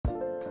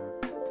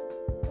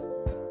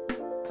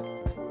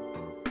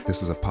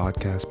This is a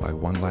podcast by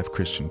One Life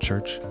Christian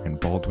Church in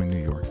Baldwin,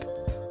 New York.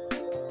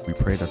 We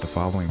pray that the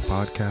following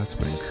podcast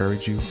would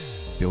encourage you,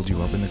 build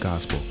you up in the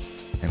gospel,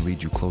 and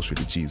lead you closer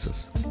to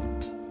Jesus.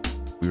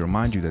 We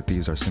remind you that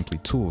these are simply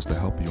tools to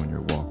help you in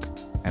your walk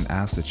and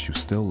ask that you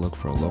still look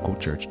for a local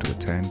church to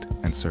attend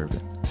and serve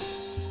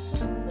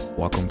in.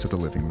 Welcome to the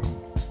living room.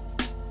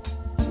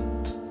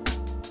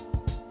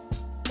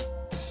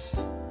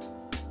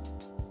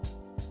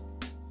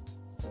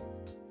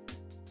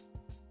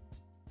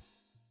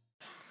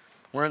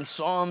 We're in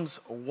Psalms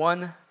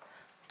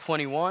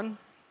 121,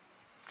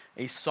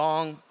 a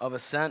song of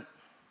ascent,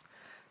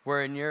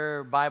 where in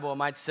your Bible it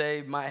might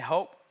say, "My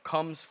hope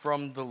comes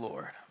from the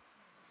Lord."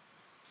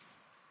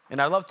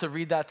 And I'd love to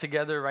read that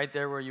together right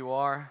there where you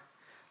are.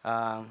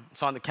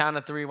 So on the count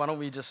of three, why don't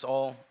we just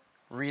all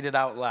read it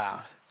out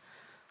loud?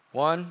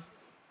 1,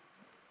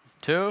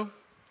 2,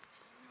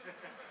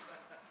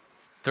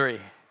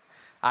 3.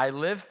 I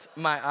lift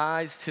my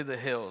eyes to the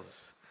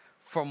hills.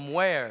 From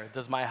where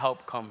does my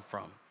help come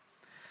from?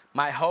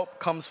 My hope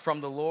comes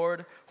from the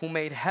Lord who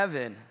made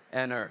heaven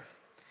and earth.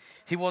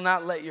 He will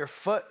not let your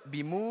foot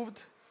be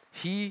moved.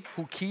 He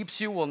who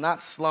keeps you will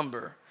not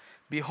slumber.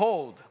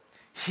 Behold,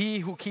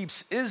 he who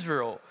keeps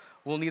Israel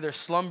will neither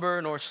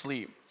slumber nor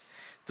sleep.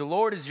 The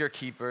Lord is your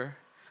keeper.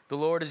 The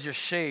Lord is your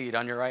shade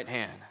on your right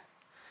hand.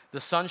 The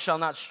sun shall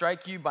not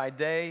strike you by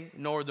day,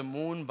 nor the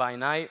moon by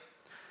night.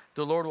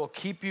 The Lord will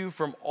keep you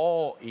from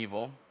all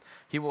evil.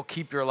 He will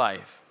keep your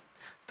life.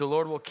 The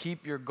Lord will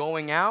keep your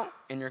going out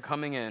and your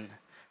coming in,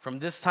 from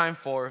this time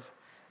forth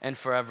and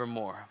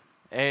forevermore.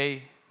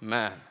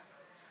 Amen.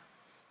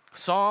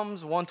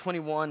 Psalms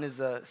 121 is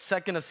the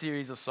second of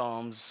series of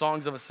Psalms,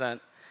 Songs of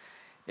Ascent.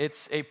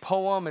 It's a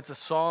poem, it's a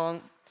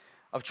song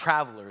of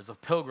travelers,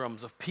 of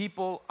pilgrims, of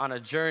people on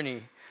a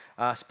journey,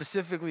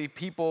 specifically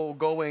people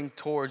going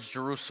towards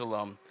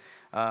Jerusalem,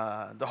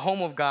 the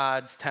home of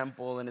God's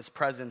temple and his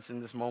presence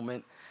in this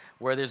moment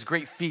where there's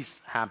great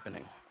feasts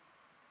happening.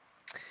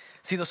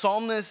 See, the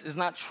psalmist is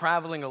not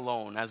traveling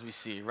alone, as we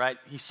see, right?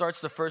 He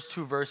starts the first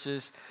two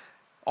verses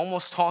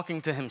almost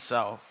talking to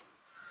himself.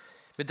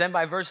 But then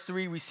by verse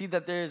 3, we see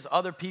that there's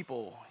other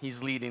people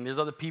he's leading. There's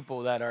other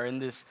people that are in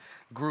this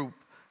group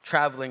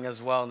traveling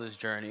as well in this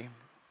journey.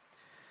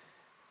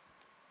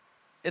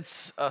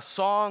 It's a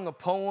song, a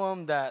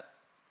poem that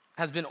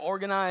has been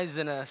organized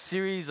in a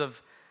series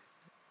of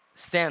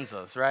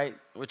stanzas, right?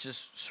 Which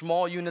is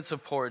small units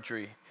of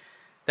poetry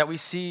that we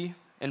see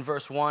in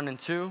verse 1 and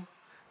 2.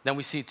 Then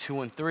we see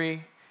 2 and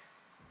 3.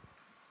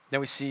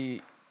 Then we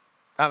see,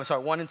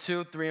 1 and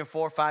 2, 3 and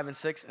 4, 5 and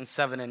 6, and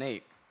 7 and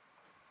 8.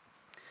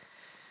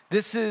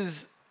 This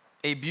is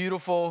a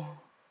beautiful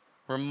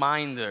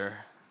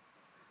reminder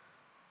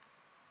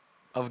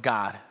of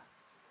God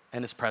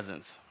and his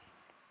presence.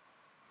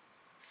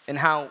 And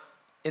how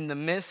in the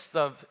midst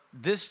of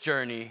this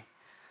journey,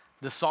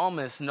 the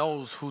psalmist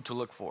knows who to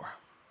look for.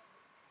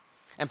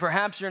 And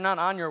perhaps you're not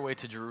on your way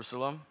to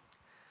Jerusalem,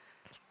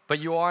 but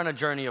you are on a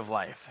journey of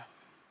life.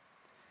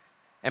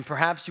 And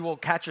perhaps you will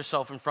catch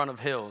yourself in front of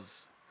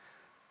hills,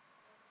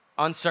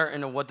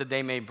 uncertain of what the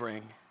day may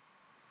bring.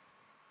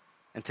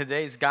 And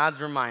today is God's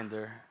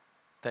reminder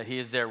that he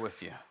is there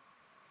with you.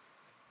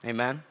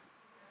 Amen?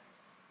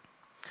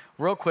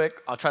 Real quick,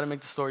 I'll try to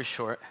make the story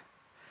short.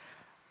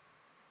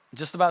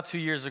 Just about 2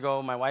 years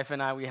ago, my wife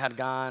and I, we had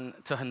gone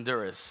to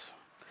Honduras.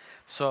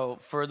 So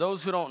for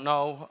those who don't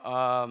know,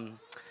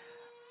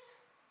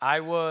 I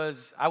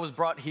was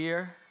brought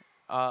here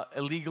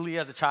illegally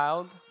as a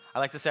child. I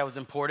like to say I was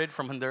imported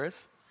from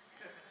Honduras.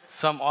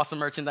 Some awesome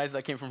merchandise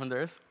that came from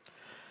Honduras.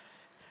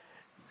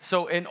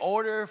 So in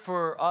order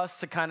for us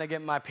to kind of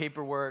get my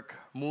paperwork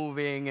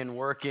moving and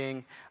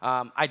working,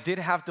 I did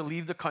have to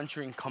leave the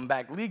country and come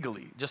back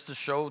legally, just to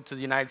show to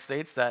the United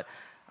States that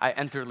I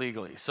entered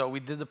legally. So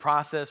we did the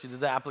process, we did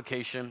the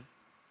application,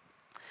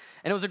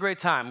 and it was a great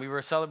time. We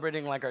were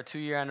celebrating like our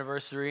 2-year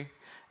anniversary,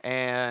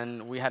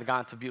 and we had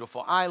gone to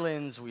beautiful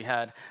islands. We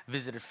had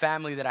visited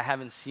family that I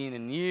haven't seen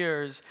in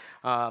years,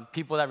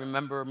 people that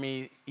remember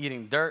me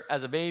eating dirt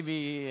as a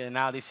baby, and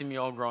now they see me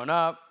all grown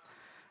up.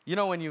 You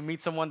know when you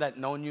meet someone that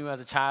known you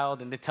as a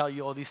child, and they tell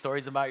you all these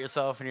stories about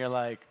yourself, and you're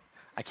like,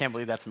 I can't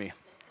believe that's me.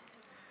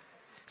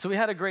 So we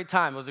had a great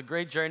time. It was a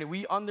great journey.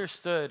 We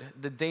understood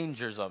the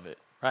dangers of it,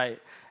 right?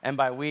 And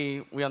by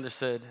we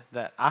understood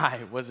that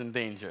I was in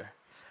danger.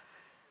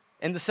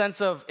 In the sense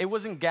of, it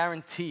wasn't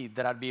guaranteed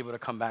that I'd be able to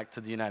come back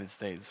to the United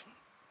States.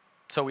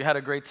 So we had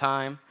a great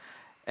time,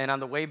 and on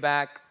the way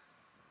back,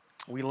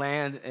 we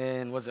land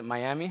in,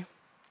 Miami?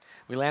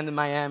 We land in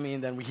Miami,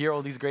 and then we hear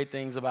all these great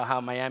things about how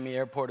Miami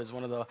Airport is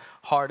one of the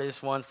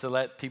hardest ones to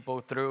let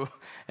people through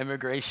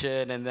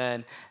immigration, and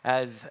then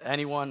as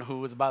anyone who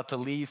was about to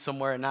leave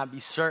somewhere and not be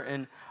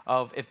certain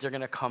of if they're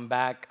gonna come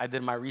back, I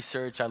did my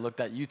research, I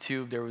looked at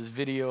YouTube, there was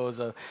videos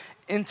of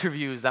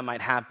interviews that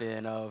might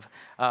happen, of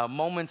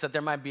moments that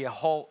there might be a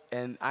halt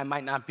and I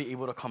might not be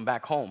able to come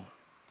back home.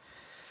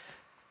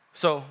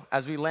 So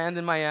as we land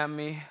in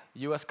Miami,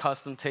 U.S.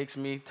 Custom takes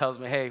me, tells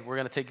me, hey, we're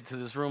gonna take you to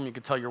this room, you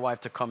can tell your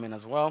wife to come in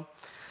as well.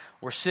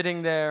 We're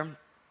sitting there,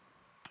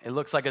 It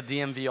looks like a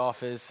DMV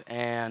office,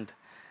 and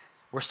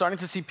we're starting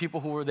to see people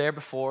who were there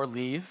before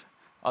leave.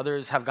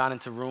 Others have gone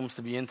into rooms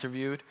to be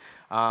interviewed.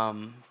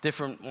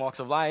 Different walks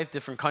of life,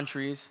 different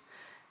countries.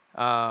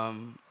 But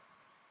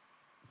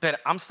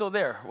I'm still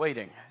there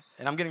waiting,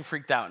 and I'm getting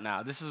freaked out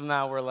now. This is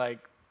now where like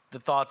the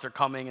thoughts are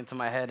coming into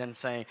my head and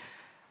saying,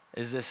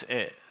 is this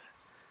it?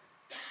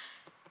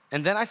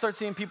 And then I start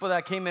seeing people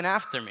that came in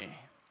after me,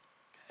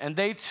 and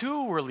they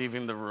too were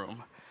leaving the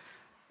room.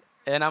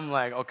 And I'm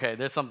like, okay,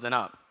 there's something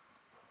up.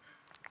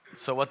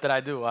 So what did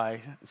I do?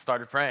 I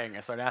started praying. I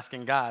started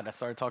asking God. I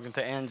started talking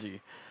to Angie.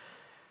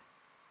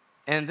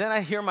 And then I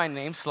hear my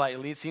name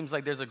slightly. It seems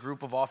like there's a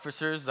group of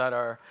officers that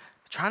are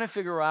trying to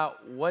figure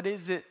out what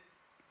is it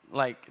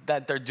like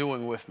that they're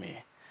doing with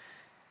me.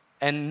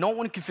 And no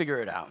one can figure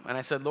it out. And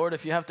I said, Lord,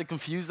 if you have to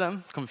confuse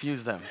them,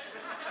 confuse them.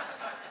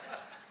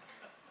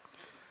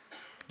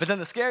 But then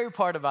the scary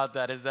part about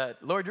that is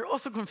that, Lord, you're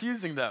also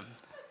confusing them.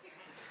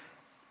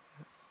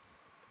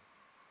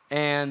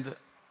 And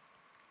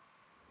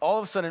all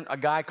of a sudden, a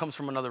guy comes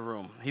from another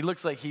room. He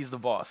looks like he's the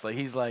boss. Like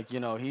he's like,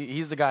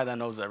 he's the guy that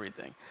knows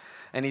everything.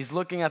 And he's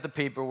looking at the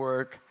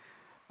paperwork.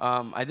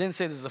 I didn't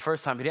say this is the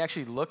first time, but he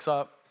actually looks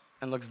up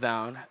and looks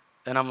down.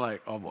 And I'm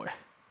like, oh boy.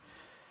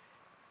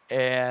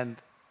 And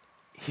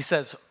he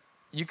says,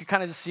 you could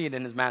kind of just see it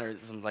in his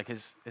mannerisms, like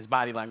his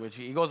body language.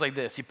 He goes like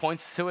this. He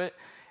points to it.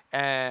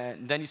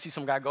 And then you see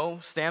some guy go,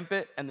 stamp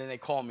it, and then they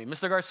call me,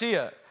 Mr.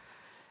 Garcia.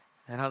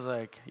 And I was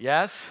like,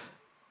 yes,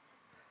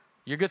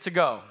 you're good to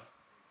go.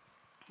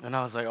 And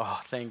I was like, oh,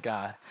 thank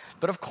God.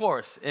 But of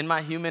course, in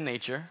my human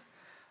nature,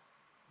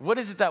 what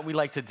is it that we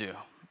like to do?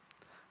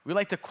 We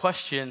like to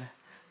question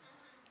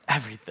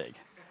everything.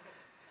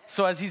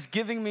 So as he's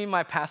giving me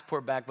my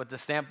passport back with the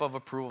stamp of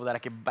approval that I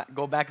could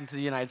go back into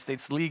the United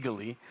States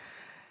legally,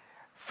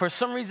 for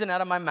some reason out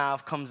of my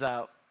mouth comes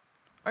out,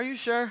 are you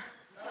sure?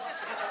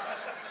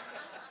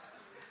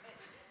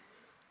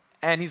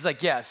 And he's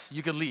like, yes,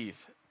 you could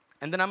leave.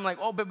 And then I'm like,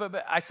 oh,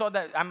 but I saw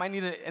that I might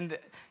need it. And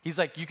he's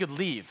like, you could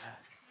leave.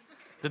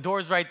 The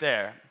door's right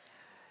there.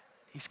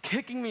 He's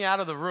kicking me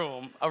out of the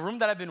room, a room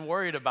that I've been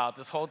worried about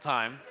this whole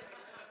time.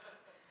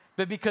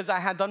 But because I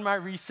had done my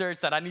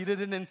research that I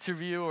needed an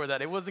interview or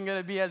that it wasn't going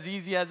to be as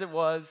easy as it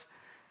was,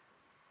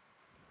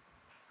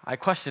 I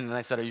questioned and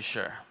I said, are you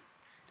sure?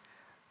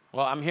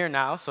 Well, I'm here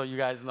now, so you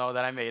guys know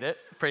that I made it.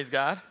 Praise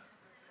God.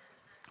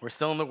 We're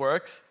still in the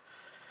works.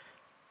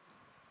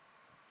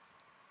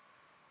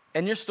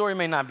 And your story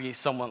may not be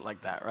somewhat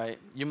like that, right?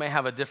 You may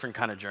have a different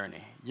kind of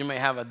journey. You may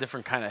have a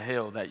different kind of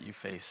hill that you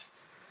face.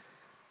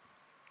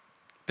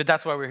 But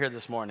that's why we're here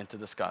this morning to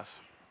discuss.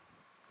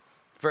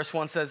 Verse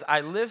 1 says,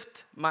 I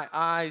lift my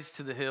eyes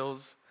to the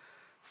hills.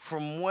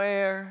 From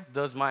where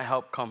does my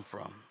help come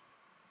from?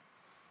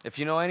 If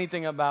you know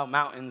anything about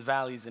mountains,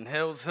 valleys, and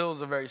hills,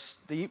 hills are very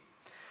steep.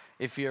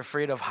 If you're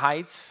afraid of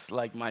heights,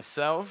 like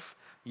myself,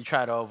 you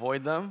try to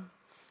avoid them.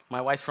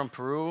 My wife's from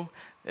Peru.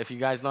 If you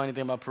guys know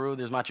anything about Peru,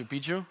 there's Machu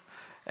Picchu.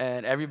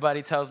 And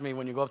everybody tells me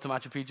when you go up to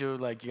Machu Picchu,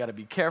 like, you got to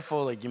be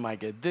careful. Like, you might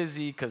get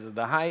dizzy because of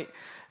the height.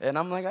 And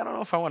I'm like, I don't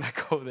know if I want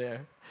to go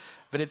there.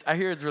 But I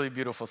hear it's really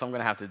beautiful, so I'm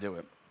going to have to do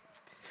it.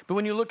 But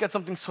when you look at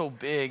something so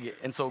big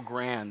and so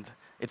grand,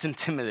 it's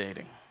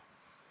intimidating.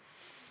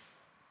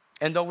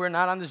 And though we're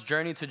not on this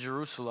journey to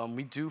Jerusalem,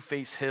 we do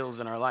face hills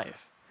in our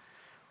life.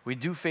 We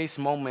do face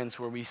moments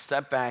where we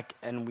step back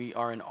and we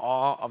are in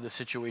awe of the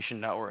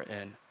situation that we're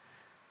in.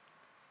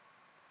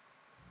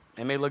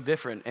 It may look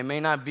different. It may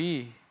not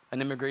be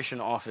an immigration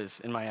office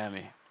in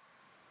Miami.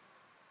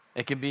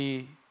 It could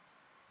be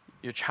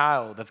your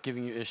child that's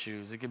giving you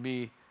issues. It could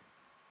be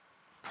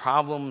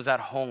problems at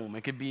home.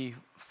 It could be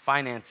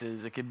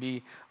finances. It could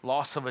be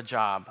loss of a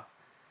job.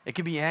 It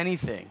could be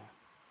anything.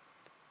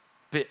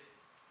 But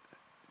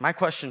my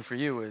question for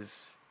you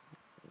is,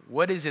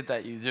 what is it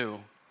that you do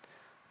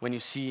when you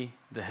see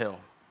the hill?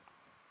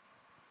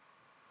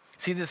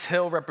 See, this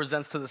hill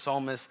represents to the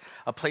psalmist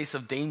a place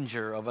of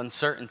danger, of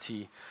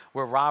uncertainty,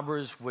 where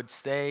robbers would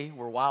stay,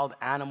 where wild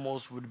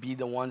animals would be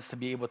the ones to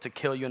be able to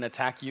kill you and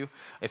attack you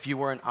if you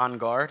weren't on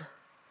guard.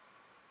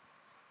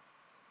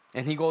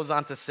 And he goes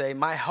on to say,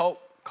 my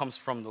help comes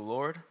from the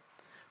Lord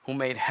who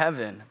made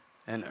heaven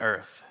and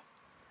earth.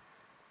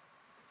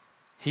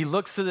 He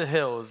looks to the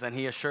hills and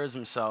he assures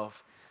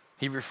himself,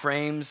 he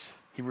reframes,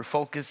 he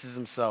refocuses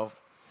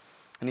himself,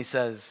 and he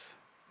says,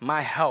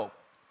 my help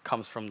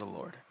comes from the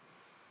Lord.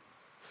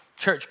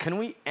 Church, can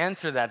we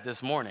answer that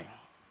this morning?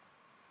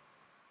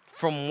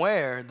 From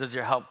where does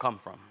your help come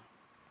from?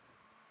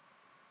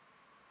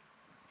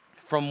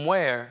 From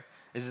where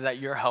is it that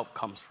your help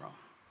comes from?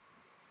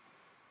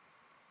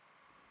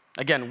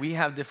 Again, we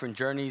have different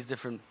journeys,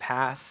 different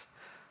paths,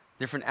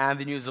 different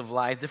avenues of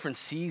life, different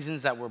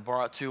seasons that we're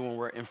brought to when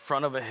we're in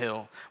front of a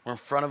hill, we're in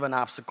front of an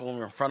obstacle,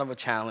 we're in front of a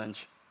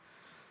challenge.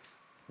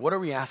 What are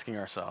we asking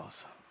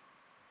ourselves?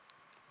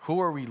 Who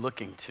are we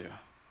looking to?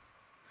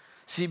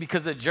 See,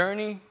 because the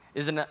journey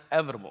is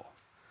inevitable.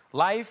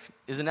 Life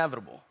is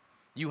inevitable.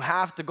 You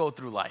have to go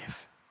through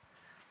life.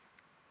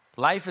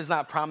 Life is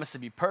not promised to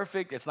be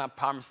perfect. It's not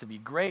promised to be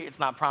great. It's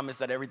not promised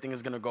that everything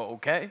is going to go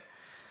okay.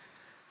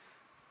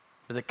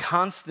 but the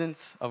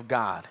constance of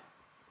God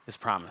is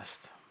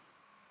promised.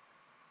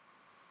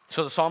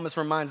 So the psalmist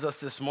reminds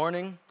us this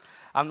morning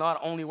of not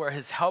only where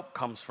his help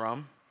comes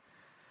from,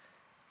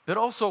 but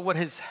also what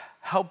his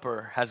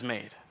helper has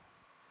made.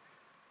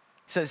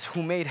 He says,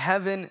 who made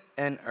heaven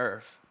and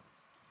earth.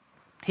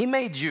 He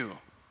made you.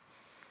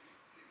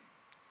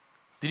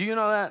 Did you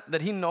know that?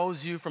 That he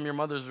knows you from your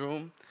mother's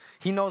womb?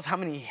 He knows how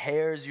many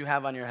hairs you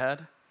have on your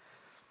head.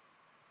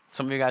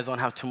 Some of you guys don't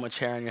have too much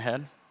hair on your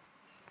head.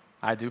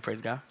 I do,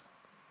 praise God.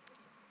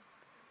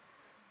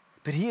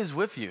 But he is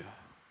with you,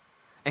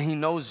 and he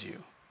knows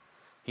you.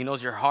 He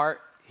knows your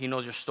heart. He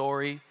knows your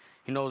story.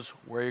 He knows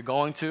where you're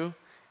going to,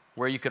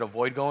 where you could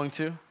avoid going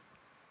to.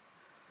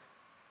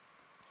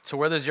 So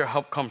where does your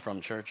help come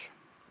from, church?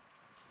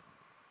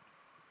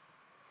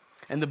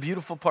 And the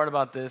beautiful part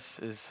about this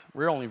is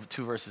we're only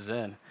 2 verses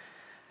in,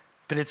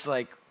 but it's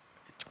like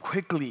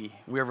quickly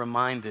we're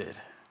reminded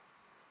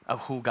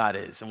of who God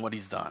is and what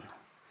he's done.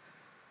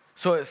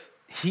 So if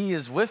he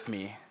is with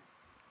me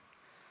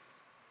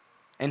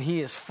and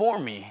he is for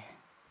me,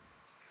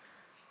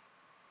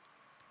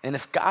 and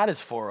if God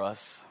is for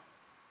us,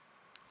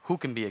 who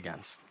can be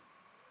against?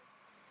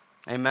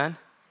 Amen?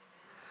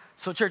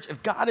 So church,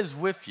 if God is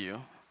with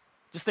you,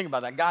 just think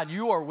about that. God,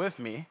 you are with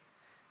me.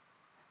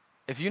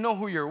 If you know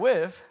who you're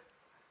with,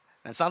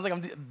 and it sounds like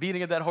I'm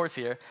beating a dead horse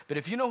here, but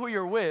if you know who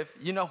you're with,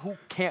 you know who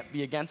can't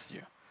be against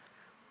you.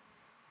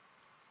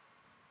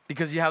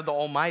 Because you have the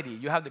Almighty.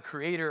 You have the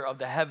creator of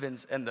the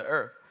heavens and the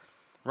earth.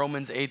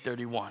 Romans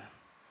 8:31.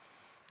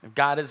 If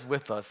God is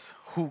with us,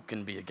 who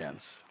can be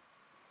against?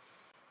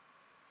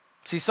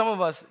 See, some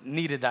of us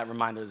needed that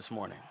reminder this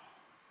morning.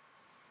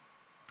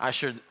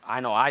 I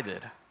know I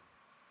did.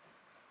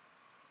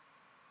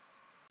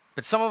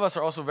 But some of us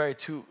are also very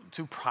too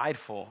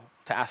prideful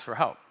to ask for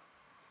help.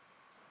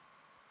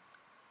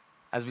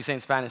 As we say in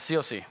Spanish, sí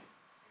o sí.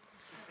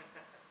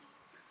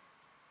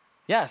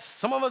 Yes,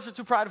 some of us are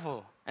too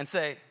prideful and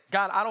say,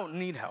 God, I don't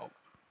need help.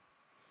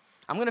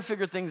 I'm going to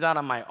figure things out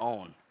on my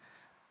own.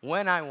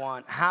 When I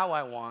want, how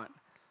I want,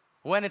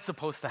 when it's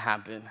supposed to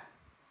happen.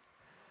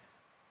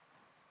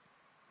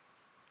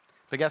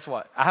 But guess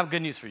what? I have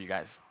good news for you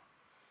guys.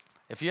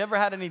 If you ever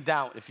had any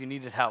doubt if you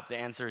needed help, the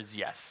answer is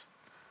yes.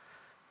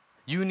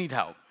 You need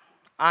help.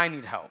 I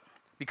need help.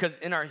 Because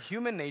in our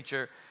human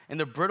nature, in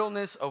the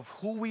brittleness of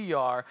who we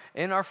are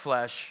in our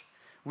flesh,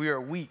 we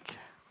are weak.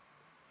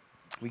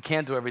 We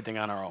can't do everything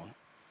on our own.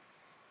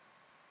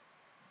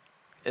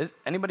 Is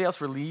anybody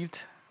else relieved?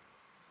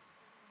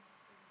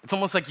 It's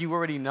almost like you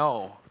already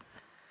know.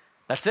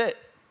 That's it.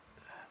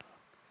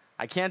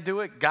 I can't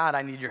do it. God,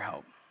 I need your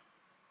help.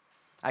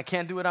 I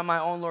can't do it on my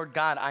own, Lord.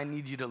 God, I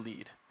need you to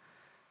lead.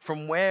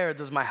 From where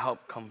does my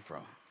help come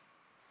from?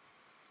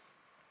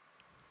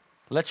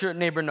 Let your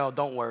neighbor know,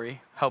 don't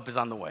worry, help is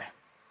on the way.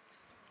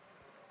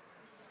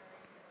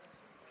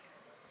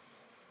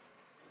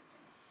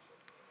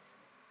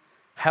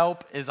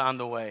 Help is on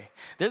the way.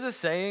 There's a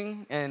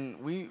saying, and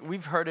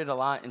we've heard it a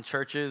lot in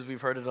churches.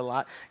 We've heard it a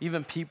lot.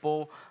 Even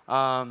people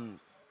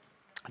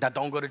that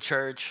don't go to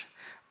church,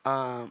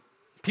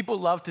 people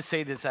love to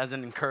say this as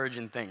an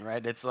encouraging thing,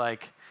 right? It's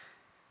like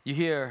you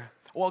hear,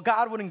 well,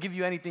 God wouldn't give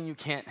you anything you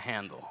can't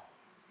handle.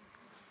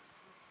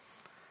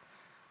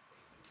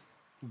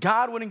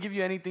 God wouldn't give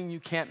you anything you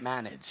can't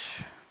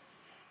manage.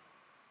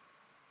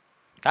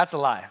 That's a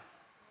lie.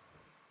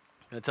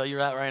 I'm going to tell you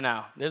that right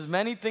now. There's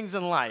many things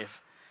in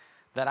life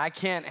that I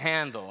can't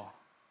handle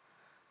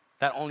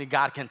that only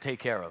God can take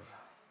care of.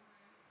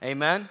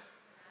 Amen?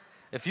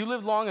 If you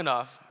live long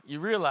enough, you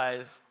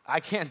realize I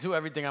can't do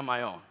everything on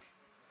my own.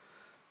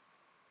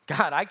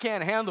 God, I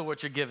can't handle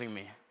what you're giving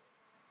me.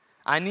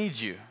 I need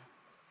you.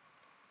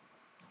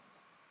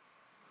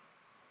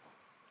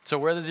 So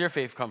where does your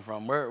faith come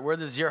from? Where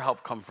does your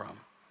help come from?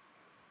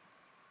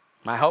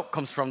 My help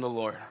comes from the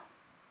Lord.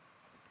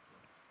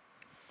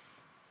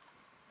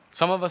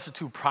 Some of us are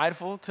too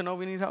prideful to know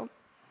we need help.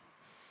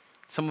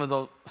 Some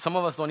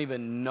of us don't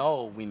even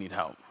know we need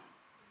help.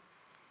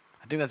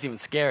 I think that's even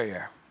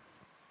scarier.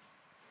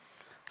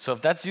 So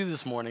if that's you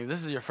this morning,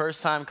 this is your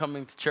first time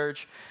coming to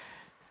church,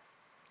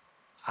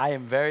 I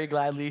am very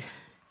gladly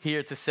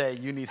here to say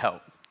you need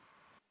help.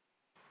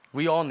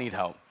 We all need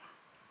help.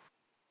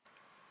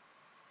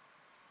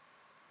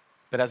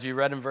 But as we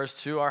read in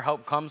verse 2, our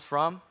help comes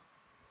from,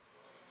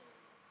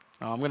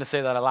 I'm going to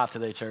say that a lot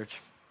today, church.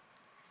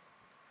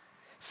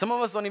 Some of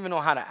us don't even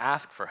know how to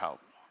ask for help.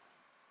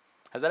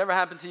 Has that ever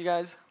happened to you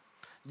guys?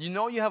 You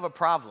know you have a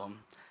problem,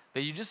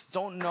 but you just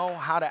don't know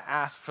how to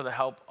ask for the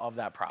help of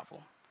that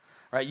problem,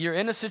 right? You're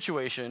in a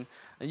situation,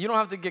 and you don't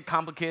have to get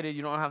complicated.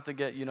 You don't have to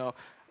get,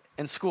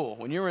 in school.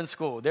 When you were in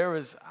school,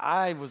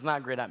 I was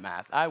not great at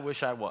math. I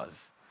wish I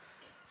was.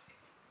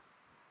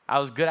 I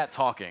was good at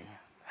talking,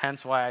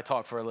 hence why I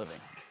talk for a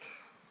living.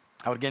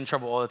 I would get in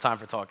trouble all the time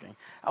for talking.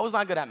 I was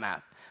not good at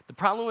math. The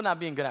problem with not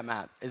being good at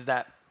math is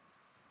that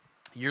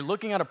you're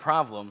looking at a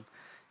problem,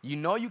 you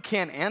know you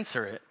can't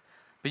answer it,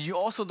 but you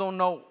also don't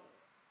know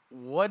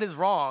what is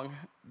wrong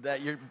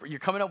that you're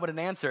coming up with an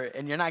answer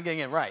and you're not getting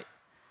it right.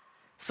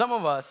 Some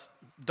of us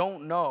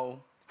don't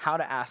know how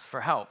to ask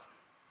for help.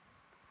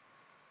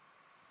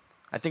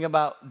 I think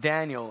about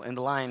Daniel in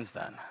the lion's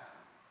den.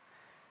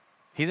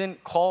 He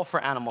didn't call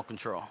for animal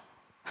control.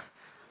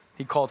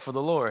 He called for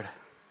the Lord.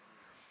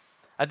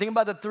 I think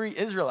about the 3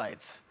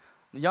 Israelites,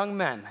 the young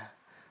men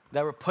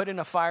that were put in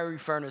a fiery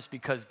furnace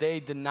because they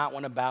did not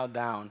want to bow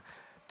down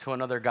to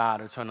another god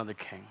or to another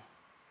king.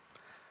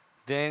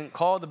 They didn't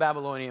call the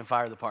Babylonian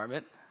fire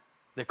department.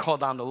 They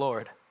called on the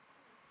Lord.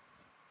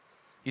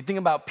 You think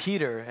about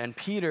Peter, and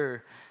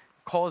Peter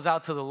calls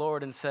out to the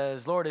Lord and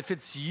says, Lord, if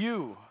it's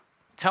you,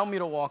 tell me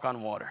to walk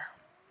on water.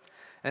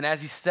 And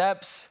as he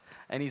steps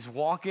and he's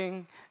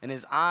walking and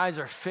his eyes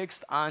are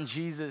fixed on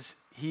Jesus,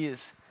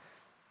 his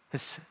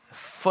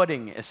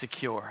footing is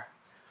secure.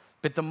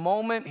 But the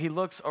moment he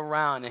looks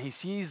around and he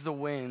sees the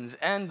winds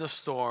and the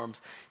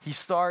storms, he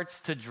starts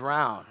to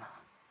drown.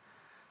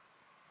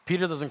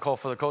 Peter doesn't call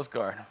for the Coast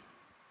Guard.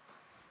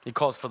 He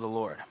calls for the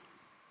Lord.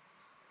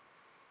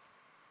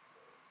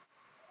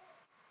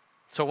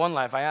 So One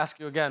Life, I ask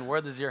you again,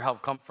 where does your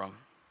help come from?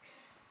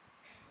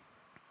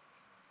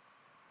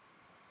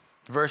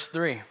 Verse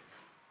 3,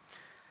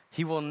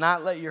 he will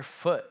not let your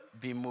foot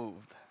be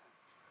moved.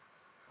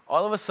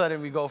 All of a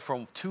sudden, we go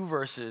from 2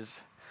 verses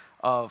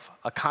of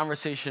a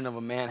conversation of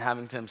a man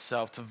having to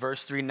himself to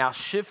verse 3, now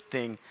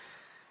shifting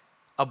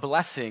a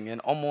blessing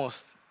and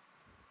almost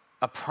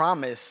a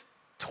promise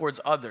towards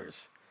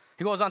others.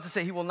 He goes on to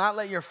say, he will not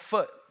let your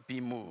foot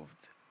be moved.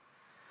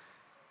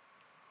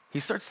 He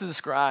starts to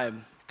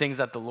describe things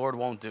that the Lord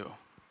won't do.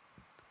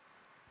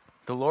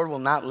 The Lord will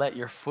not let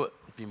your foot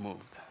be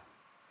moved.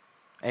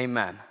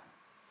 Amen.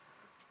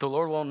 The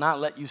Lord will not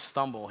let you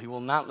stumble. He will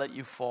not let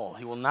you fall.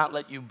 He will not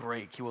let you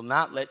break. He will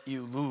not let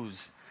you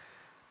lose,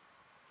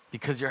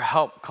 because your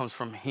help comes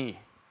from He,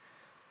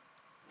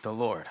 the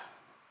Lord.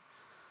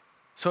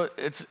 So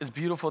it's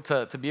beautiful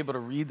to be able to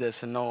read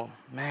this and know,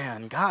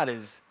 man, God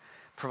is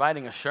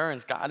providing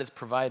assurance. God is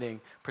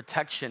providing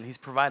protection. He's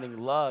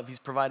providing love. He's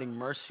providing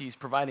mercy. He's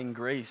providing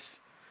grace.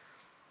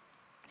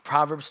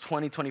 Proverbs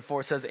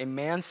 20:24 says, a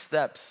man's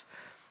steps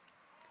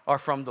are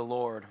from the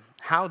Lord.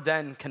 How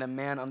then can a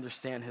man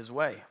understand his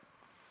way?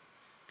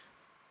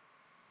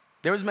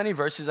 There was many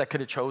verses I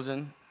could have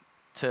chosen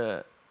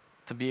to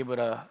be able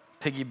to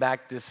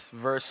piggyback this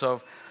verse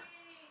of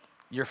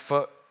your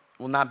foot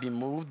will not be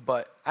moved,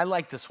 but I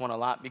like this one a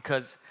lot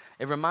because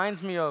it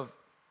reminds me of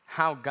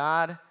how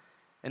God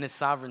in His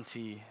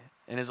sovereignty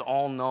and His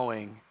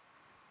all-knowing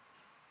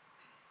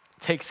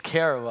takes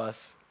care of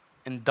us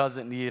and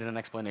doesn't need an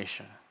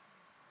explanation.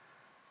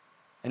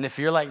 And if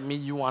you're like me,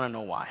 you want to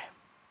know why.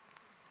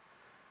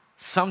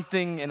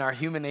 Something in our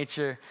human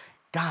nature,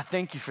 God,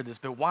 thank you for this,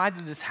 but why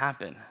did this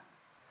happen?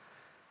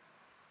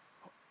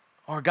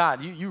 Or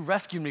God, you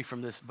rescued me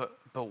from this, but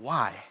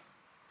why?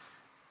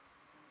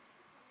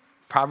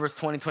 Proverbs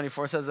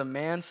 20:24 says, a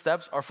man's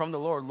steps are from the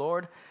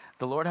Lord.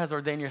 The Lord has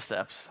ordained your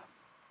steps.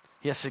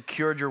 He has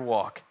secured your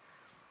walk.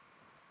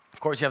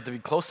 Of course, you have to be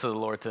close to the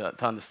Lord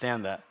to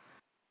understand that.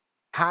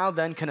 How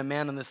then can a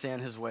man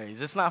understand his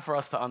ways? It's not for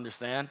us to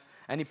understand.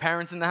 Any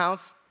parents in the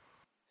house?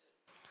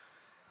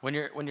 When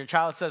your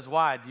child says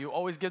why, do you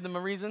always give them a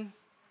reason?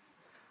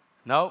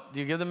 No? Do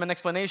you give them an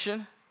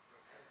explanation?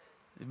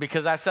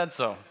 Because I said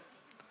so.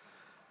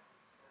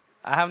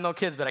 I have no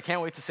kids, but I can't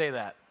wait to say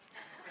that.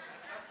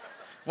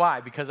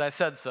 Why? Because I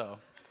said so.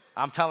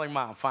 I'm telling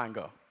Mom, fine,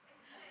 go.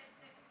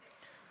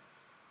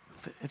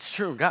 It's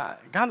true. God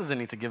doesn't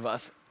need to give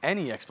us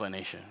any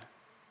explanation.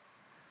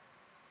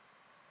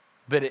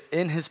 But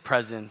in His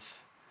presence,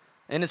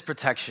 in His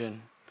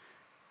protection,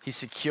 He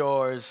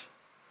secures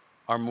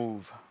our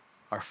move,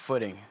 our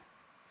footing.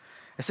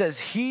 It says,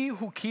 he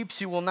who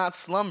keeps you will not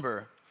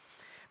slumber.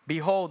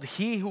 Behold,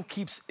 He who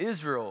keeps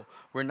Israel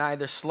will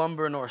neither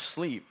slumber nor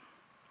sleep.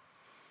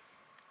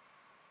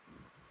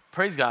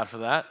 Praise God for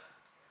that.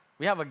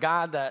 We have a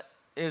God that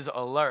is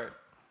alert,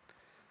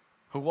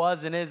 who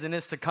was and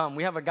is to come.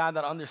 We have a God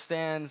that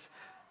understands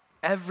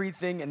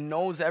everything and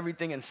knows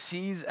everything and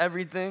sees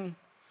everything.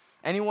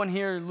 Anyone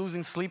here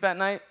losing sleep at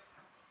night?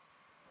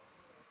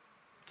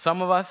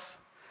 Some of us.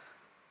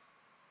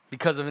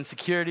 Because of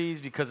insecurities,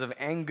 because of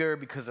anger,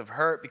 because of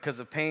hurt, because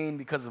of pain,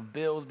 because of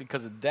bills,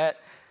 because of debt,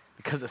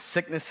 because of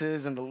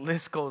sicknesses, and the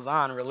list goes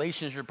on,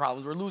 relationship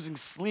problems. We're losing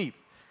sleep.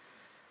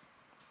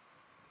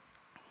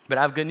 But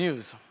I have good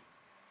news.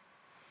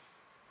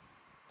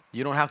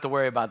 You don't have to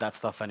worry about that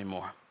stuff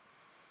anymore.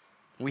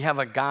 We have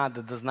a God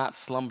that does not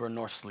slumber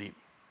nor sleep.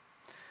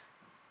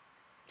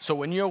 So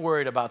when you're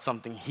worried about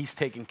something, He's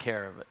taking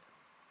care of it.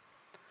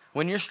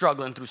 When you're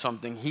struggling through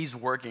something, He's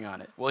working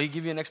on it. Will He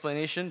give you an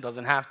explanation?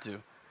 Doesn't have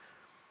to.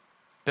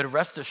 But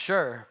rest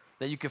assured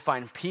that you can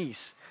find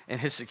peace in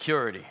His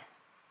security.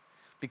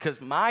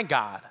 Because my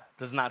God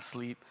does not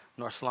sleep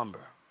nor slumber.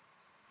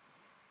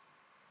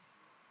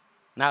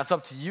 Now it's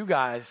up to you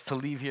guys to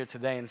leave here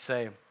today and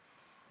say,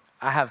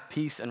 I have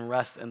peace and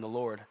rest in the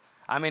Lord.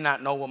 I may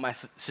not know what my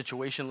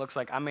situation looks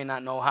like. I may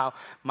not know how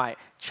my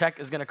check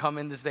is going to come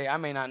in this day. I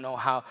may not know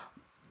how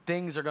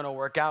things are going to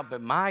work out.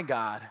 But my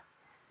God,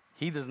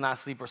 He does not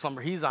sleep or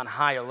slumber. He's on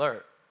high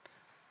alert.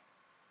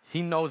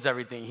 He knows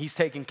everything. He's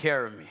taking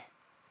care of me.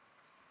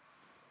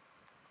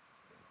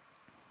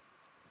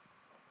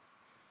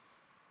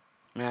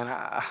 Man,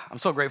 I'm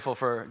so grateful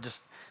for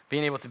just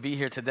being able to be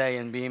here today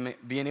and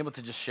being able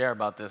to just share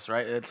about this,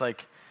 right? It's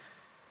like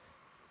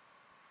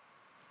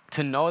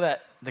to know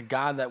that the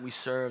God that we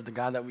serve, the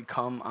God that we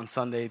come on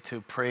Sunday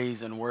to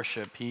praise and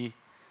worship, He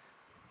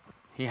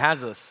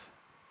has us.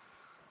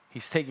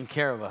 He's taking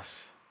care of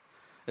us.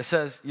 It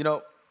says,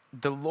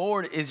 the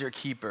Lord is your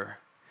keeper.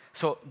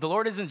 So the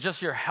Lord isn't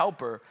just your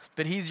helper,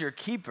 but He's your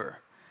keeper.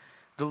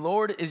 The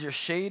Lord is your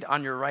shade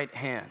on your right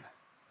hand.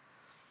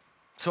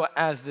 So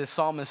as this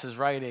psalmist is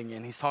writing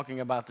and he's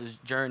talking about this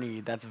journey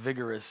that's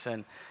vigorous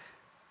and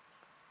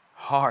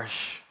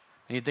harsh,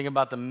 and you think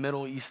about the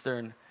Middle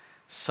Eastern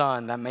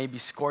sun that may be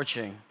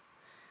scorching,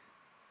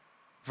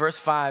 verse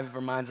 5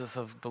 reminds us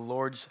of the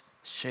Lord's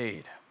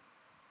shade.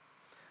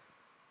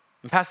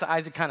 And Pastor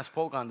Isaac kind of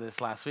spoke on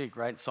this last week,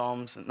 right?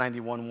 Psalms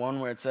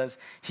 91:1, where it says,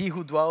 "He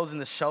who dwells in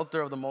the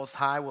shelter of the Most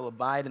High will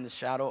abide in the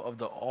shadow of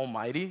the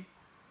Almighty."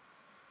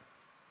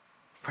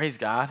 Praise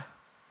God.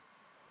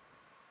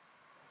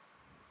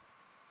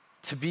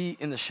 To be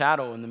in the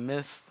shadow in the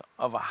midst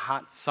of a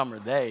hot summer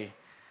day,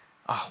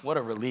 what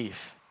a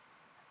relief.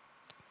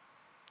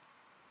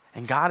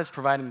 And God is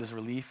providing this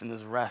relief and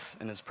this rest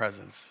in His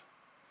presence.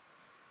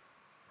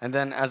 And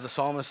then as the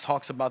psalmist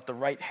talks about the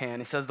right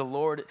hand, he says, the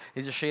Lord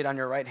is your shade on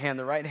your right hand.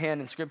 The right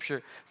hand in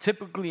Scripture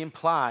typically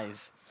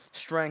implies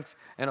strength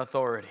and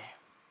authority.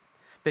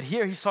 But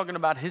here he's talking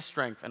about His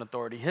strength and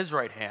authority, His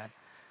right hand.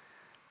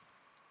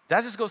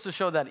 That just goes to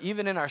show that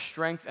even in our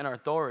strength and our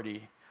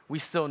authority, we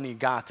still need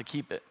God to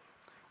keep it.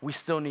 We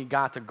still need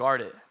God to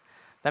guard it.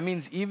 That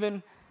means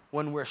even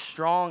when we're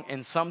strong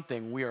in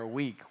something, we are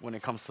weak when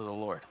it comes to the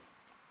Lord.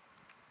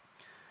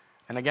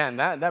 And again,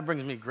 that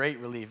brings me great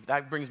relief.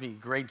 That brings me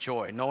great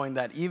joy, knowing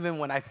that even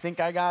when I think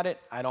I got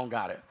it, I don't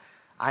got it.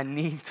 I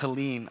need to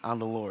lean on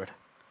the Lord.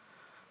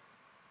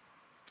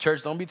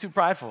 Church, don't be too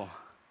prideful,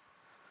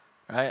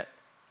 right?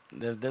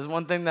 There's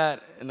one thing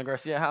that in the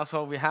Garcia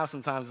household we have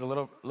sometimes, a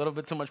little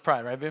bit too much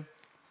pride, right, babe?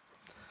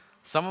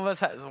 One of us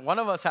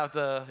have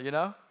to,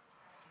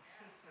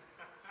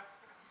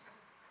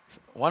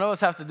 one of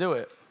us have to do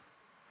it.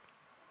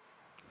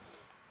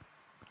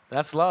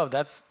 That's love.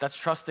 That's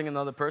trusting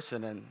another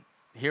person. And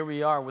here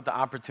we are with the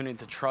opportunity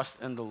to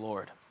trust in the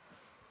Lord,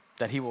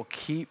 that He will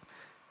keep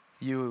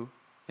you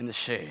in the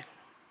shade,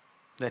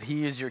 that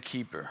He is your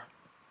keeper.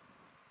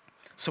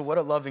 So what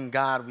a loving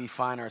God we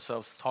find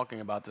ourselves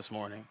talking about this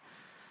morning,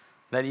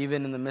 that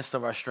even in the midst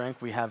of our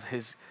strength, we have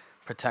His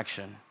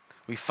protection.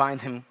 We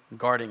find Him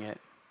guarding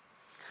it.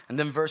 And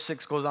then verse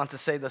 6 goes on to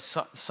say, the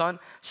sun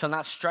shall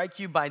not strike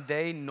you by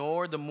day,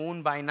 nor the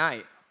moon by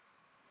night.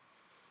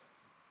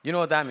 You know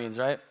what that means,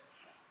 right?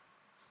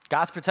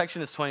 God's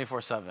protection is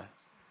 24/7.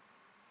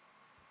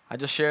 I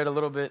just shared a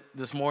little bit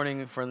this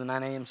morning for the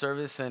 9 a.m.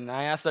 service, and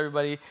I asked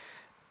everybody,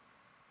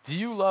 do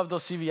you love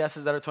those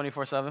CVSs that are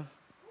 24/7?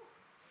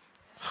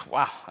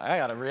 Wow, I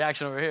got a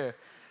reaction over here.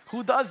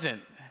 Who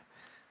doesn't?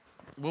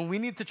 When we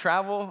need to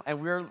travel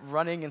and we're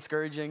running and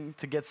scourging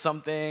to get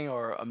something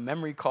or a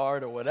memory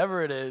card or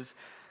whatever it is,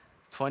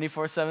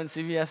 24/7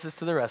 CVS is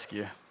to the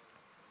rescue.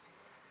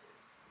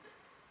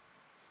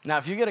 Now,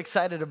 if you get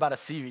excited about a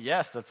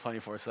CVS that's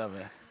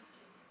 24/7,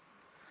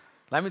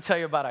 let me tell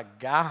you about a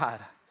God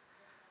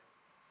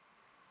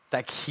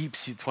that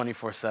keeps you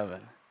 24/7.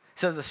 He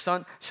says, the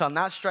sun shall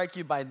not strike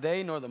you by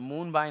day nor the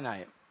moon by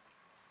night.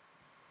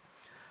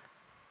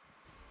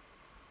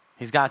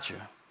 He's got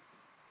you.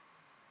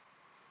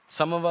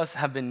 Some of us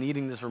have been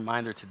needing this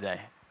reminder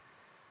today.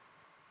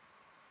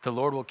 The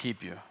Lord will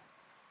keep you.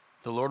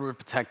 The Lord will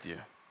protect you.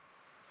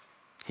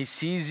 He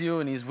sees you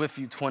and He's with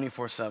you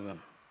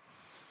 24/7.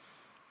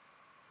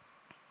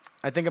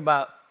 I think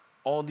about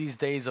all these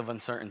days of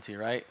uncertainty,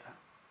 right?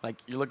 Like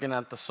you're looking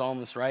at the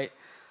psalmist, right?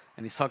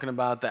 And he's talking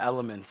about the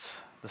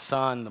elements, the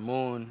sun, the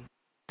moon,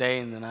 day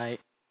and the night.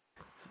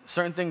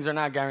 Certain things are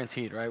not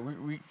guaranteed, right?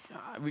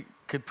 We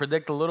could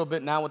predict a little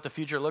bit now what the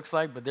future looks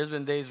like, but there's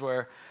been days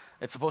where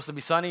it's supposed to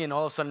be sunny and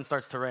all of a sudden it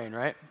starts to rain,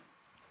 right?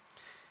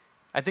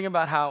 I think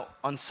about how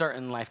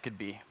uncertain life could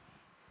be.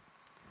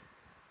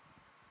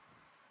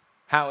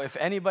 How if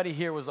anybody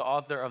here was the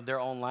author of their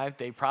own life,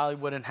 they probably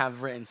wouldn't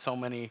have written so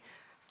many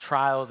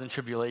trials and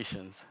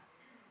tribulations,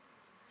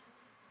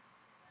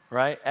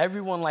 right?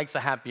 Everyone likes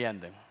a happy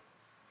ending.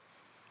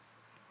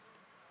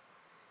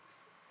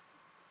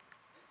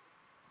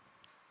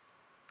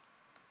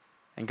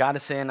 And God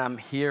is saying, I'm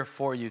here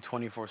for you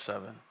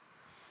 24/7.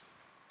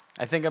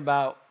 I think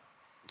about,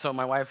 so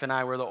my wife and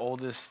I were the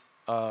oldest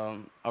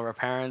of our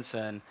parents,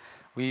 and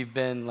we've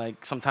been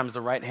like sometimes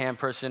the right-hand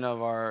person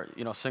of our,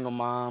 single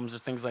moms or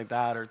things like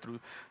that, or through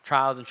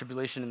trials and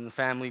tribulation in the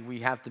family,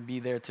 we have to be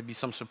there to be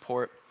some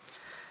support.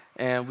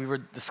 And we were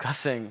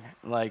discussing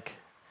like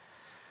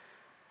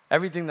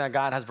everything that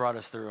God has brought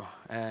us through.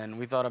 And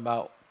we thought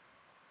about,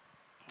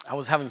 I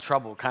was having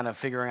trouble kind of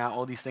figuring out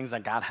all these things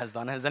that God has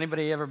done. Has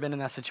anybody ever been in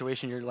that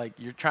situation?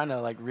 You're trying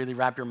to like really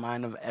wrap your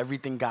mind of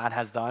everything God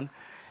has done,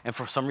 and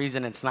for some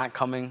reason it's not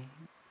coming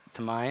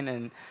to mine,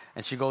 and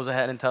she goes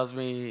ahead and tells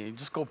me,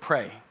 just go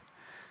pray.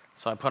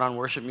 So I put on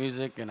worship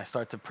music, and I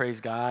start to praise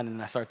God,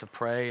 and I start to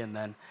pray, and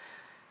then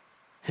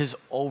his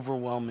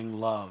overwhelming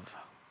love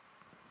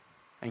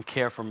and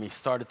care for me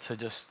started to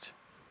just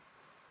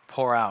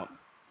pour out.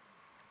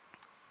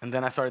 And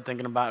then I started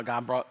thinking about,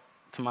 God brought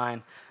to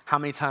mind how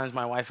many times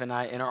my wife and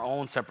I, in our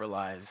own separate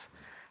lives,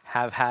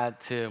 have had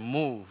to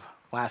move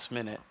last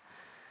minute,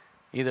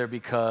 either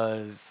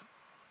because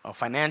of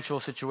financial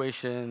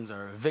situations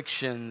or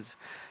evictions.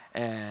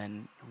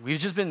 And we've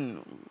just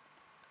been,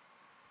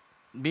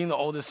 being the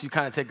oldest, you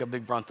kind of take a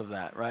big brunt of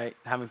that, right?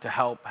 Having to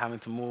help, having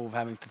to move,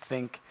 having to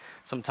think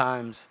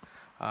sometimes.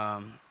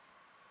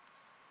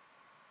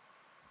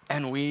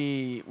 And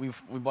we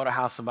bought a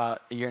house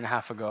about a year and a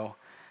half ago,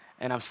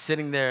 and I'm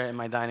sitting there at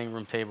my dining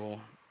room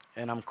table,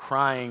 and I'm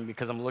crying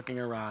because I'm looking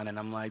around, and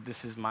I'm like,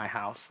 this is my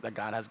house that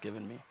God has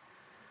given me.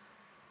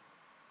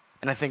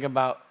 And I think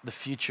about the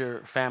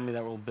future family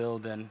that we'll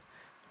build, and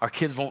our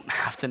kids won't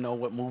have to know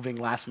what moving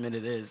last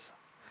minute is.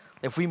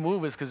 If we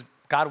move, it's because,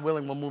 God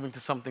willing, we're moving to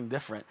something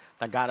different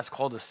that God has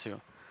called us to.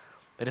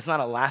 But it's not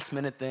a last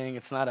minute thing.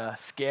 It's not a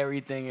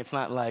scary thing. It's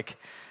not like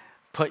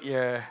put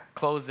your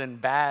clothes in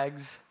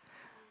bags.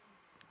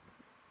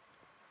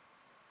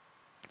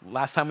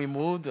 Last time we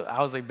moved,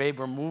 I was like, babe,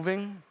 we're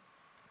moving.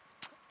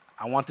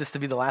 I want this to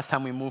be the last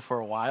time we move for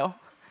a while.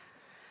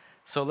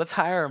 So let's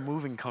hire a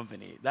moving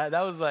company. That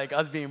was like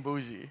us being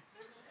bougie.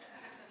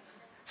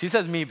 She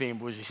says me being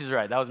bougie. She's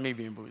right. That was me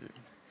being bougie.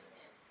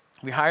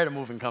 We hired a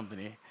moving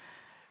company.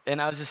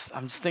 And I'm just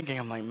thinking,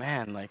 I'm like,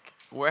 man, like,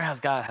 where has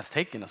God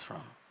taken us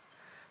from?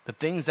 The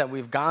things that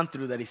we've gone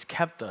through, that he's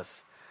kept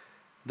us,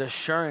 the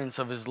assurance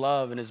of his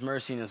love and his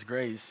mercy and his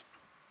grace.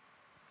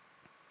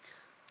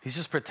 He's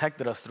just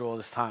protected us through all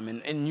this time.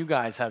 And you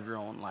guys have your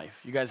own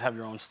life. You guys have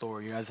your own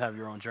story. You guys have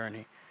your own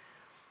journey.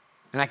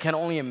 And I can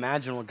only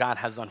imagine what God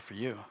has done for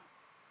you.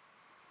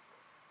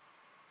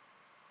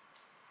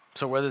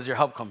 So where does your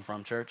help come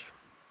from, church?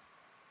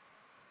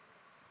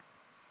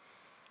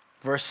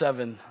 Verse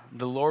 7,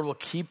 the Lord will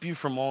keep you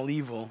from all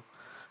evil.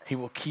 He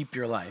will keep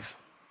your life.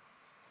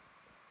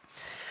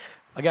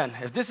 Again,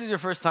 if this is your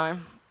first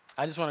time,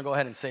 I just want to go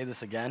ahead and say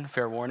this again,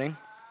 fair warning.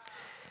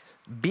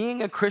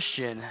 Being a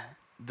Christian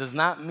does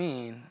not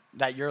mean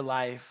that your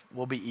life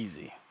will be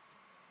easy.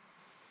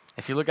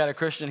 If you look at a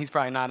Christian, he's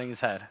probably nodding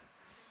his head.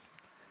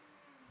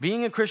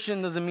 Being a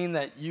Christian doesn't mean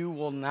that you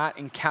will not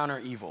encounter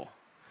evil.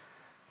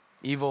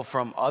 Evil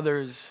from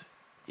others,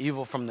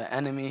 evil from the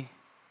enemy.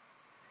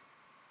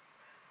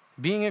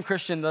 Being a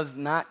Christian does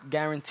not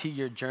guarantee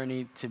your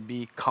journey to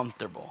be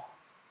comfortable.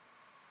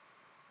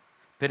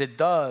 But it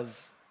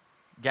does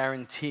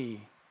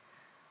guarantee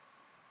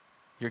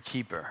your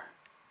keeper.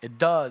 It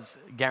does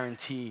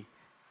guarantee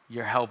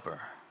your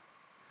helper.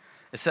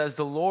 It says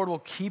the Lord will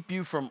keep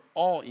you from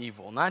all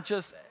evil, not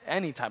just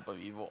any type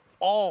of evil,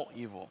 all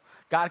evil.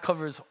 God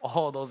covers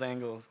all those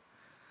angles.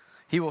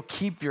 He will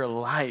keep your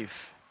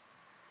life.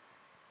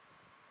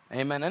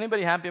 Amen.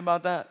 Anybody happy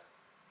about that?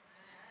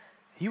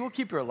 He will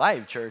keep your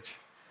life, church.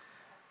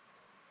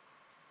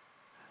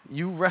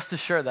 You rest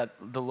assured that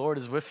the Lord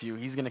is with you.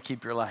 He's going to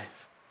keep your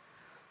life.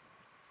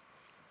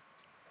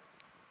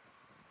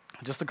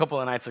 Just a couple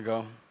of nights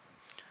ago,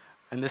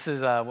 and this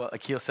is what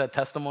Akil said,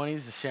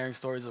 testimonies, just sharing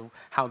stories of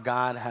how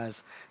God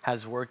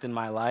has worked in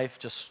my life,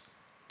 just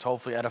to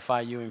hopefully edify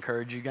you,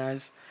 encourage you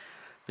guys.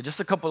 But just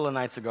a couple of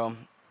nights ago,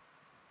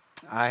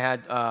 I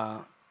had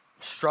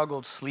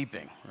struggled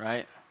sleeping,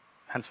 right?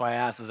 Hence why I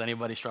asked, does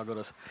anybody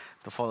struggle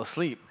to fall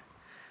asleep?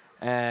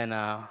 And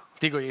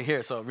Tigo, you're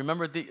here. So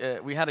remember,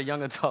 we had a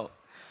young adult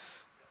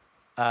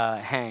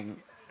hang.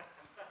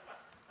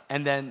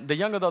 And then the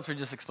young adults were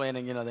just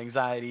explaining, the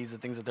anxieties, the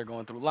things that they're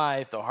going through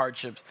life, the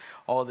hardships,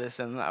 all this.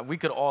 And we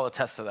could all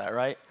attest to that,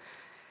 right?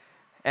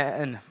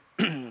 And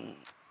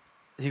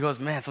he goes,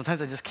 man,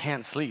 sometimes I just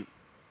can't sleep.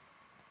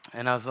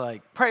 And I was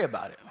like, pray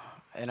about it.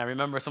 And I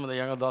remember some of the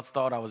young adults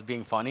thought I was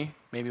being funny.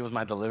 Maybe it was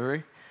my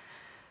delivery.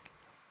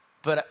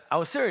 But I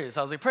was serious.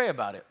 I was like, pray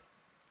about it.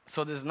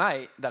 So this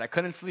night that I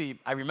couldn't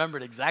sleep, I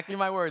remembered exactly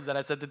my words that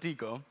I said to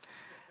Tico.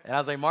 And I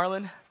was like,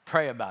 Marlon,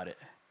 pray about it.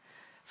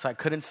 So I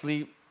couldn't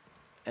sleep,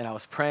 and I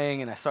was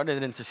praying, and I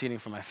started interceding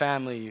for my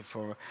family,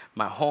 for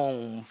my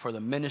home, for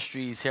the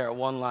ministries here at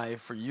One Life,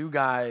 for you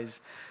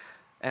guys.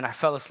 And I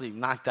fell asleep,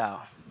 knocked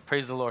out.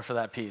 Praise the Lord for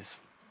that peace.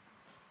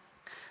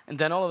 And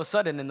then all of a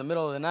sudden, in the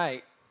middle of the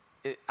night,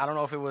 I don't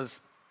know if it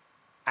was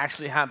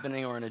actually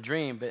happening or in a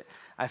dream, but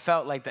I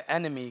felt like the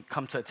enemy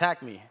come to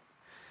attack me.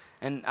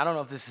 And I don't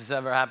know if this has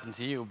ever happened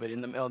to you, but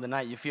in the middle of the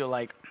night, you feel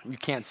like you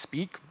can't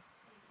speak.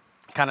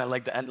 Kind of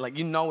like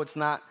it's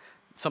not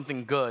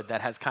something good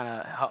that has kind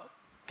of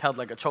held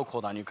like a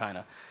chokehold on you, kind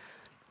of.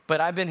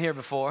 But I've been here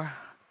before.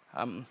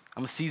 I'm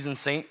a seasoned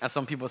saint, as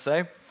some people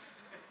say.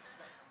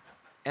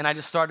 And I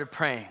just started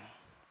praying.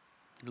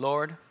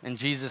 Lord, in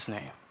Jesus'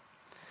 name.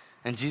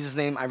 In Jesus'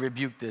 name, I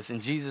rebuke this.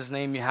 In Jesus'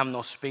 name, you have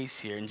no space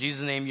here. In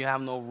Jesus' name, you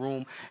have no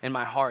room in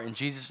my heart. In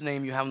Jesus'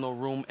 name, you have no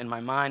room in my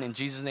mind. In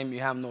Jesus' name, you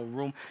have no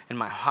room in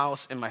my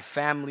house, in my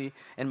family,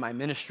 in my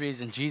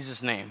ministries. In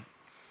Jesus' name.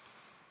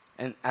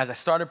 And as I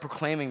started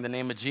proclaiming the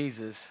name of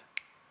Jesus,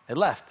 it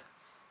left.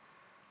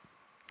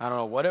 I don't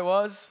know what it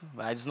was,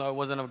 but I just know it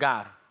wasn't of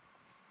God.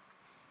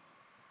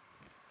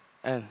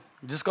 And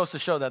it just goes to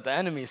show that the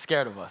enemy is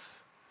scared of us.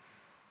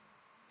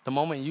 The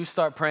moment you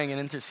start praying and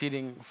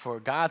interceding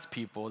for God's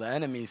people, the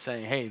enemy is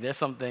saying, hey, there's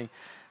something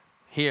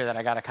here that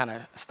I got to kind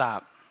of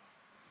stop.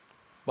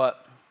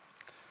 But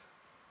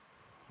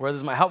where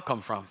does my help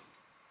come from?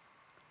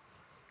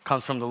 It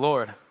comes from the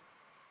Lord.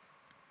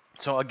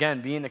 So again,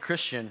 being a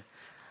Christian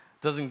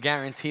doesn't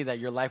guarantee that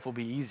your life will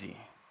be easy.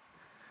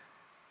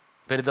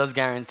 But it does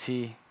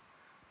guarantee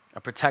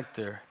a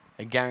protector.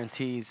 It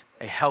guarantees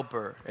a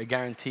helper. It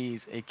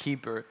guarantees a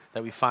keeper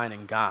that we find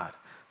in God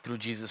through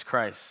Jesus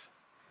Christ.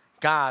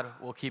 God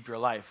will keep your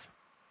life.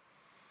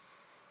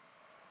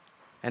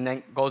 And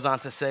then goes on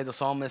to say, the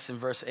psalmist in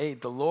verse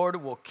 8, the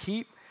Lord will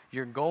keep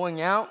your going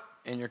out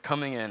and your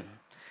coming in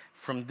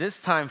from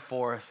this time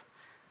forth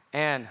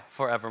and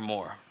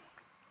forevermore.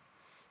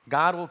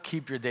 God will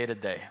keep your day to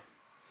day,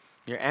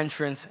 your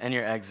entrance and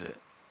your exit.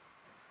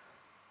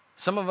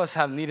 Some of us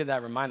have needed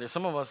that reminder.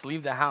 Some of us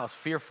leave the house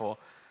fearful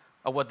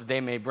of what the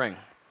day may bring.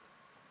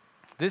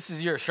 This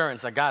is your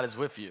assurance that God is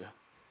with you,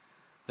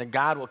 that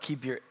God will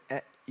keep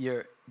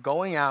your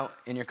going out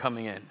and your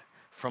coming in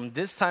from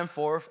this time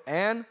forth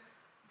and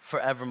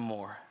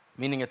forevermore,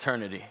 meaning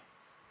eternity.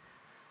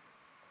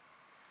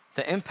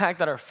 The impact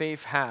that our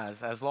faith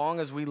has, as long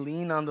as we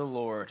lean on the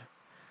Lord,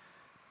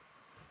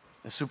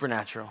 is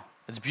supernatural.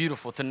 It's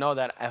beautiful to know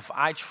that if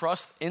I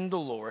trust in the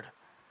Lord,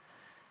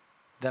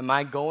 that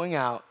my going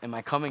out and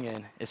my coming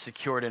in is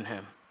secured in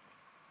Him.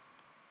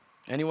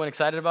 Anyone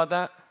excited about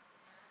that?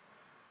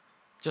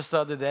 Just the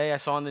other day, I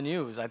saw on the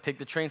news, I take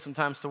the train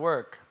sometimes to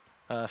work.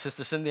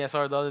 Sister Cindy, I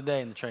saw her the other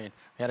day in the train.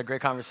 We had a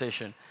great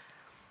conversation.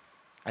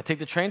 I take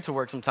the train to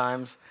work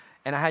sometimes,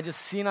 and I had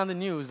just seen on the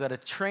news that a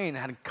train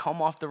had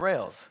come off the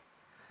rails.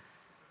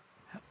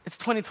 It's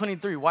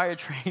 2023. Why are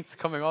trains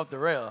coming off the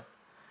rail?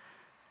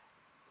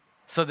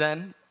 So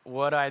then,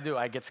 what do?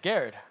 I get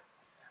scared,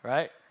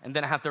 right? And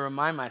then I have to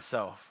remind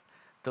myself,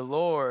 the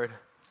Lord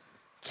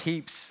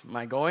keeps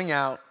my going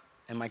out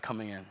and my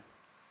coming in.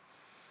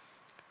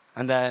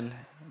 And then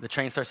the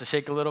train starts to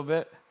shake a little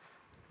bit.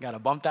 Got to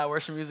bump that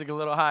worship music a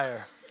little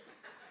higher.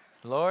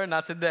 Lord,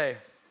 not today.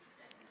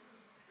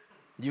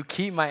 You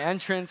keep my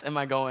entrance and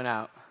my going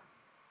out.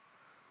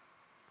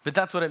 But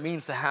that's what it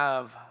means to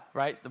have,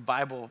 right, the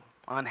Bible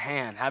on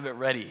hand. Have it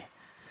ready.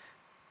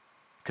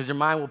 Because your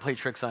mind will play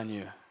tricks on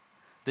you.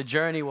 The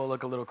journey will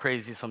look a little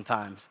crazy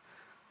sometimes.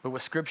 But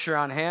with Scripture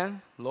on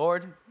hand,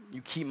 Lord,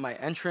 you keep my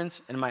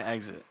entrance and my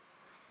exit.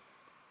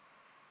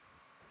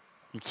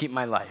 You keep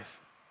my life.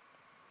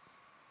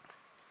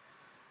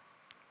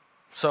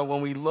 So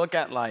when we look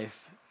at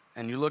life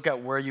and you look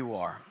at where you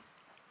are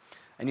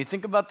and you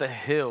think about the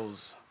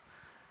hills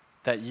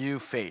that you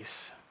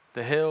face,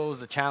 the hills,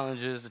 the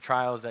challenges, the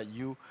trials that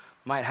you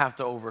might have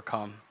to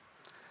overcome,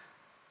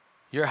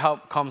 your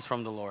help comes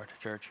from the Lord,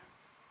 church.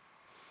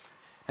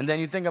 And then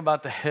you think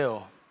about the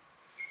hill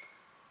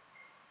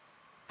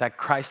that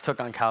Christ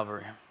took on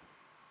Calvary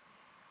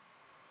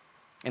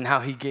and how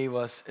He gave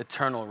us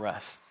eternal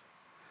rest.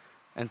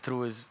 And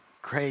through His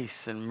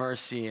grace and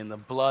mercy and the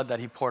blood that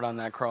He poured on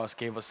that cross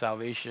gave us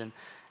salvation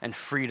and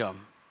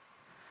freedom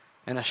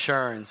and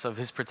assurance of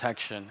His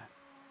protection.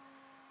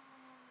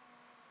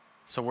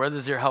 So where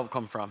does your help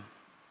come from?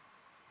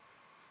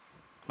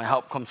 My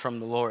help comes from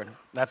the Lord.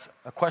 That's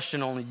a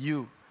question only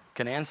you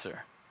can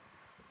answer.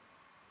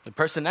 The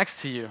person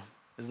next to you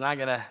is not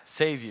going to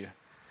save you.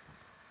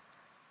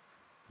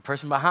 The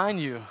person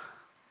behind you,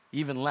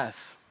 even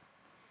less.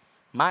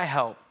 My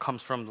help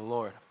comes from the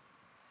Lord.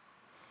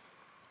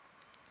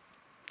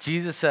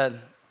 Jesus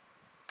said,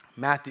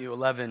 Matthew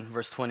 11,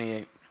 verse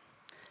 28,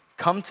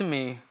 come to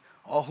me,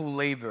 all who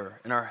labor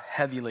and are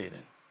heavy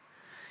laden,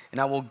 and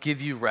I will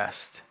give you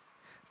rest.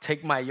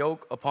 Take my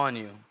yoke upon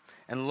you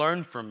and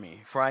learn from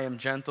me, for I am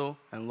gentle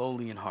and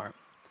lowly in heart,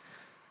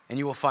 and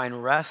you will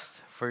find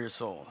rest for your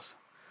souls.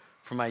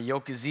 For my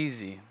yoke is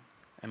easy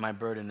and my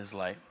burden is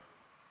light.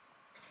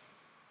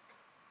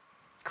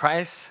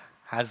 Christ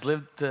has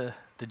lived the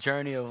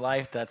journey of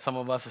life that some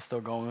of us are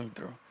still going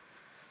through.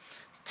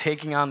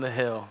 Taking on the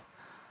hill,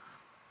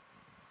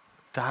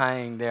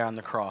 dying there on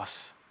the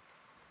cross,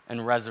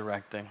 and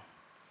resurrecting.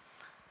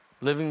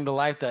 Living the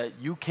life that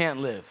you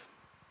can't live.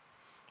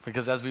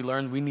 Because as we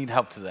learned, we need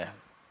help today.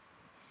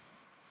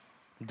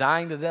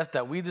 Dying the death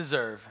that we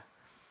deserve.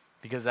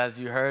 Because as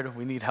you heard,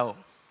 we need help.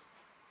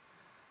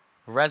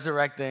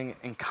 Resurrecting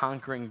and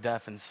conquering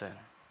death and sin.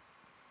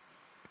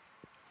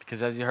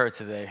 Because as you heard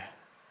today,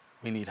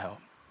 we need help.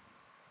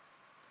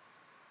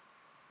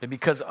 But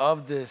because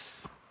of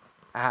this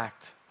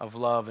act of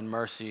love and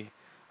mercy,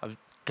 of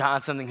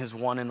God sending His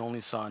one and only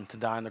Son to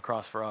die on the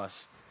cross for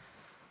us,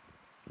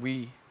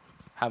 we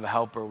have a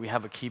helper, we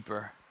have a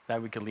keeper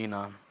that we can lean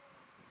on.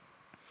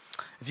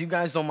 If you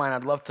guys don't mind,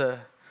 I'd love to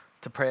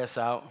pray us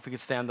out. If we could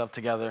stand up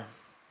together.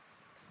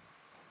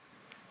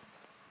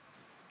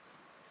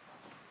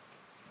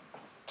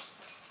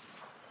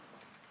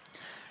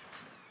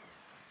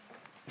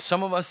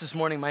 Some of us this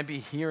morning might be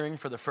hearing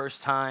for the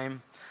first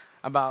time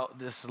about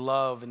this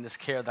love and this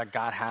care that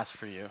God has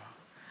for you,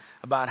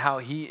 about how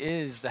he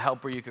is the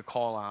helper you could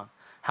call on,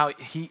 how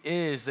he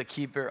is the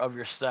keeper of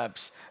your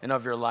steps and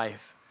of your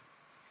life.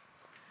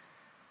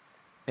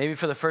 Maybe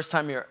for the first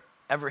time you're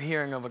ever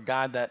hearing of a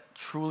God that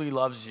truly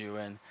loves you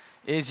and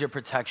is your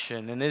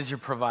protection and is your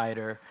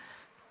provider.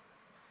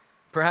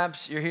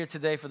 Perhaps you're here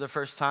today for the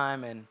first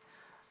time and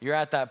you're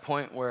at that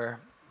point where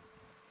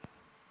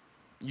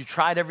you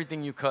tried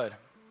everything you could.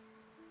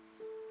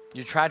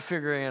 You tried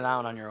figuring it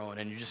out on your own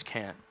and you just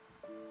can't.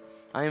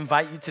 I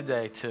invite you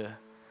today to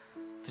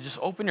just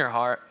open your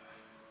heart,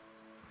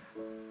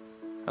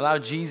 allow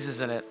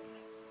Jesus in it,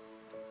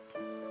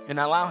 and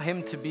allow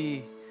him to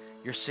be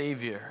your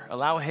Savior.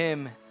 Allow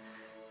him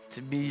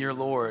to be your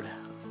Lord.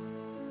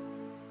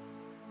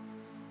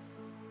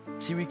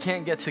 See, we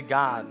can't get to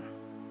God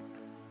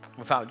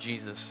without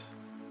Jesus.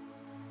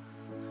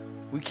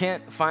 We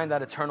can't find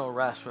that eternal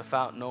rest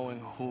without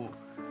knowing who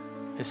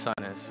his son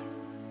is.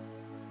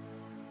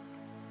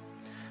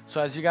 So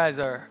as you guys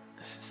are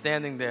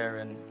standing there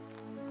and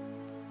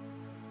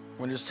we're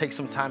going to just take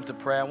some time to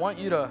pray, I want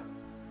you to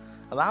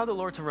allow the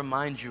Lord to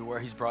remind you where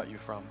he's brought you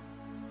from.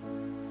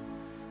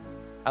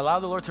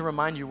 Allow the Lord to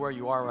remind you where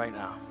you are right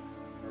now.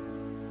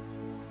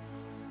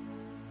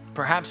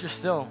 Perhaps you're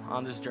still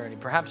on this journey.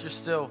 Perhaps you're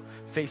still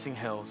facing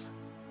hills.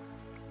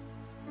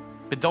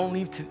 But don't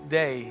leave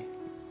today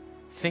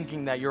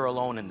thinking that you're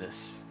alone in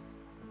this.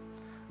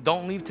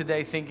 Don't leave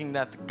today thinking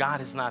that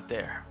God is not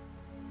there.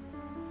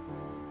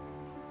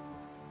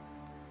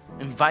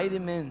 Invite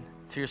him in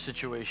to your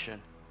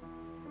situation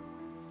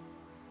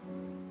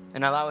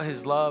and allow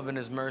his love and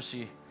his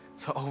mercy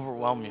to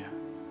overwhelm you.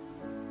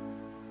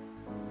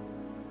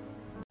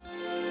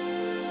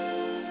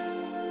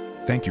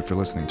 Thank you for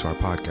listening to our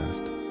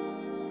podcast.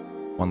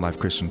 One Life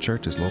Christian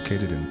Church is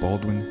located in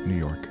Baldwin, New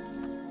York.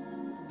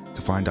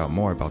 To find out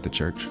more about the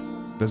church,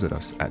 visit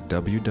us at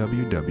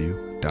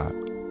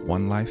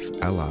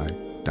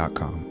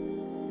www.onelifeli.com.